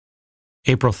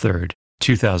April 3rd,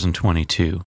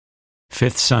 2022,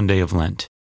 Fifth Sunday of Lent,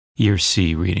 Year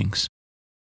C readings.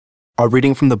 A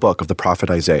reading from the book of the prophet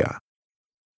Isaiah.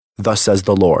 Thus says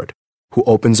the Lord, who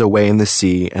opens a way in the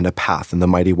sea and a path in the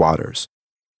mighty waters,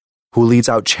 who leads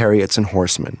out chariots and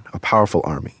horsemen, a powerful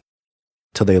army,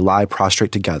 till they lie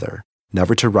prostrate together,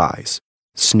 never to rise,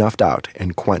 snuffed out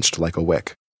and quenched like a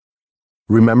wick.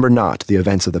 Remember not the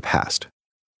events of the past.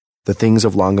 The things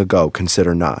of long ago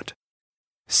consider not.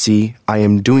 See, I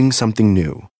am doing something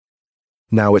new.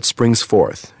 Now it springs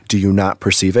forth, do you not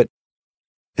perceive it?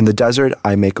 In the desert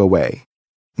I make a way,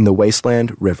 in the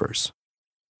wasteland rivers.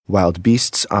 Wild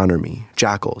beasts honor me,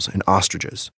 jackals and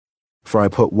ostriches. For I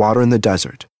put water in the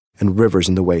desert, and rivers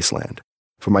in the wasteland,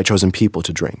 for my chosen people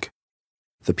to drink,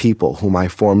 the people whom I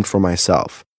formed for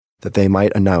myself, that they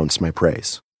might announce my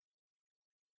praise.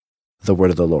 The word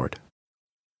of the Lord.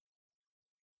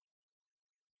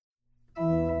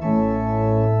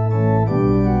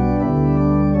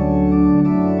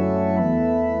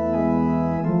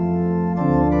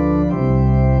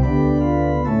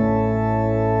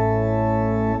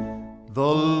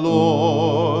 The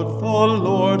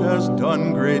Lord has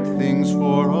done great things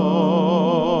for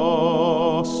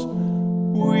us.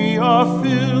 We are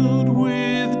filled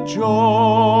with joy.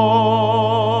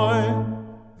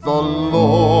 The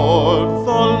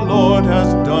Lord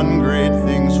has done great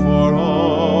things for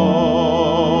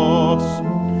us.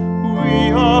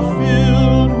 We are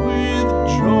filled with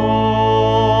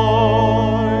joy.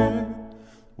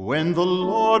 When the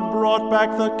Lord brought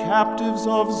back the captives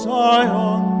of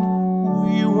Zion,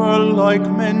 we were like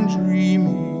men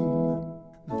dreaming.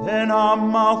 Then our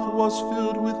mouth was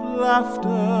filled with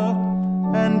laughter,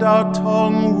 and our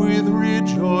tongue with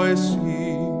rejoicing.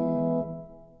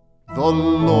 The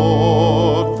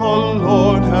Lord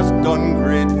has done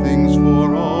great things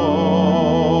for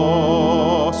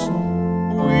us.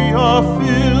 We are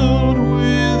filled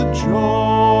with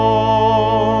joy.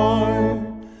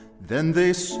 Then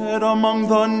they said among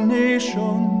the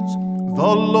nations,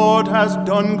 the Lord has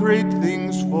done great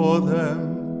things for them.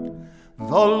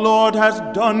 The Lord has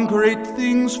done great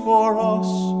things for us.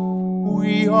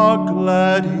 We are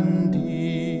glad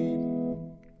indeed.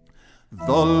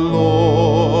 The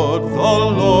Lord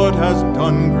has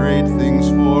done great things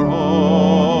for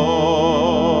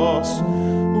us.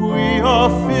 We are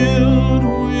filled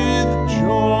with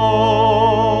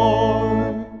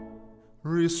joy.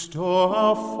 Restore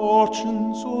our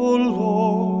fortunes, O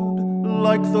Lord,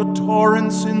 like the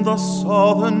torrents in the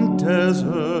southern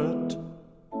desert.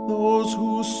 Those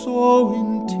who sow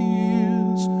in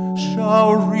tears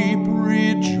shall reap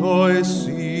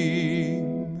rejoicing.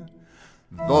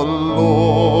 The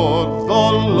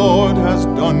Lord has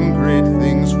done great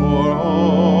things for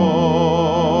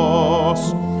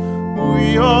us.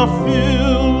 We are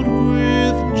filled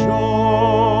with joy.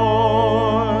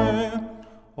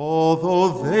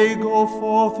 Although they go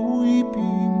forth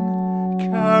weeping,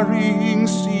 carrying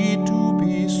seed to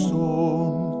be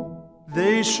sown,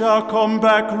 they shall come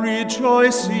back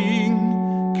rejoicing,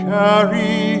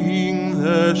 carrying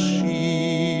their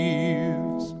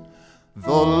sheaves.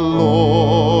 The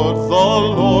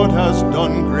Lord has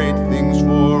done great things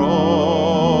for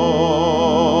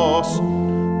us.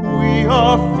 We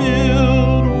are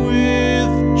filled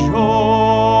with joy.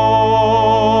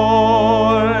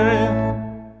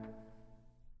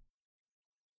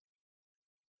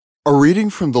 A reading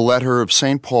from the letter of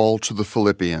St. Paul to the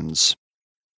Philippians.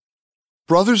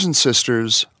 Brothers and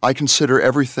sisters, I consider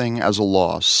everything as a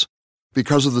loss,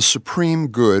 because of the supreme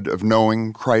good of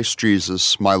knowing Christ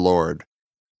Jesus, my Lord.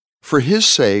 For his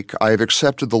sake I have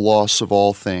accepted the loss of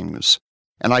all things,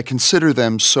 and I consider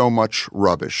them so much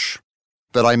rubbish,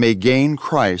 that I may gain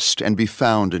Christ and be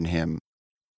found in him,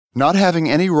 not having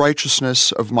any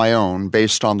righteousness of my own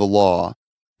based on the law,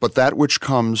 but that which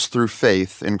comes through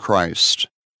faith in Christ,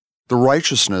 the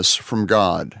righteousness from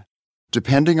God,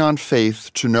 depending on faith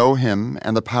to know him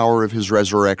and the power of his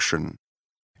resurrection,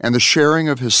 and the sharing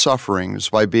of his sufferings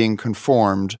by being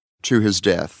conformed to his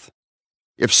death,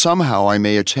 if somehow I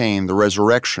may attain the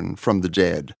resurrection from the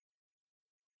dead.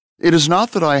 It is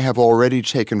not that I have already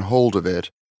taken hold of it,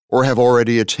 or have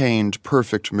already attained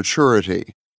perfect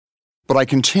maturity, but I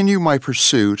continue my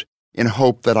pursuit in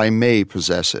hope that I may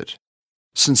possess it,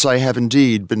 since I have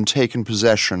indeed been taken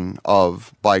possession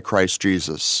of by Christ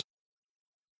Jesus.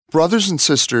 Brothers and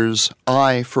sisters,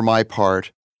 I, for my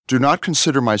part, do not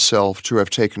consider myself to have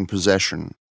taken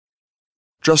possession.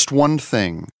 Just one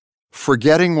thing,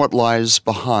 forgetting what lies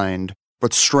behind,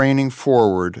 but straining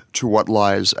forward to what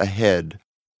lies ahead,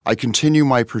 I continue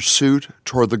my pursuit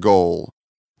toward the goal,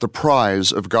 the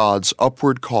prize of God's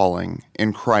upward calling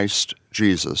in Christ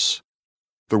Jesus.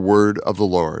 The word of the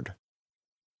Lord.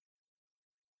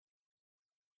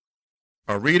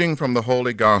 A reading from the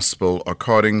Holy Gospel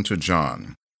according to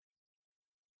John.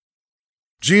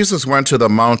 Jesus went to the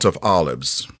Mount of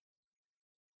Olives.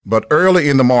 But early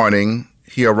in the morning,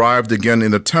 he arrived again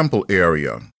in the temple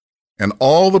area, and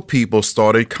all the people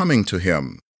started coming to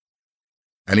him.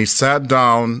 And he sat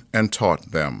down and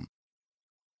taught them.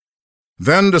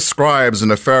 Then the scribes and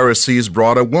the Pharisees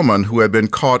brought a woman who had been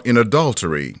caught in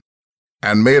adultery,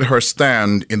 and made her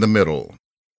stand in the middle.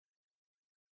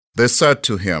 They said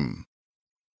to him,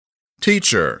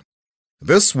 "Teacher,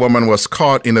 this woman was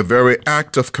caught in the very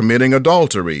act of committing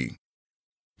adultery.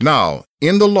 Now,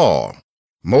 in the law,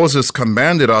 Moses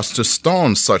commanded us to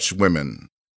stone such women.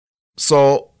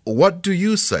 So, what do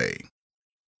you say?"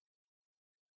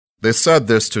 They said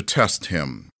this to test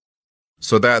him,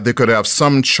 so that they could have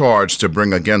some charge to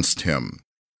bring against him.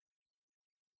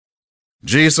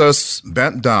 Jesus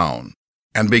bent down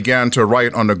and began to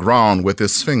write on the ground with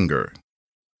his finger.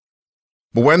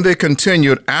 But when they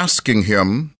continued asking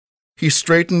him, he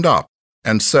straightened up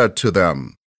and said to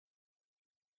them,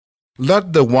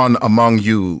 "Let the one among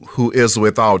you who is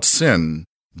without sin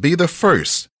be the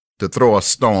first to throw a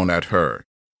stone at her."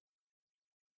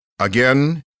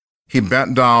 Again, he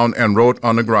bent down and wrote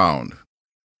on the ground.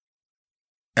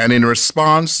 And in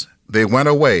response, they went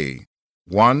away,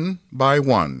 one by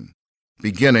one,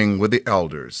 beginning with the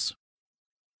elders.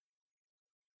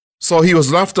 So he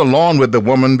was left alone with the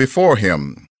woman before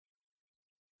him.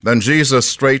 Then Jesus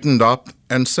straightened up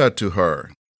and said to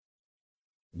her,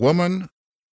 "Woman,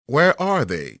 where are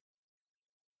they?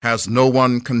 Has no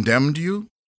one condemned you?"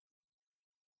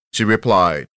 She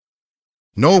replied,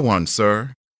 "No one,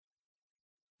 sir."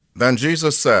 Then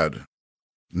Jesus said,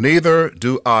 "Neither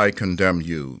do I condemn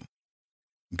you.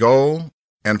 Go,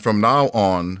 and from now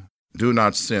on, do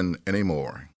not sin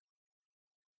anymore."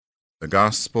 The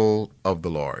Gospel of the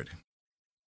Lord.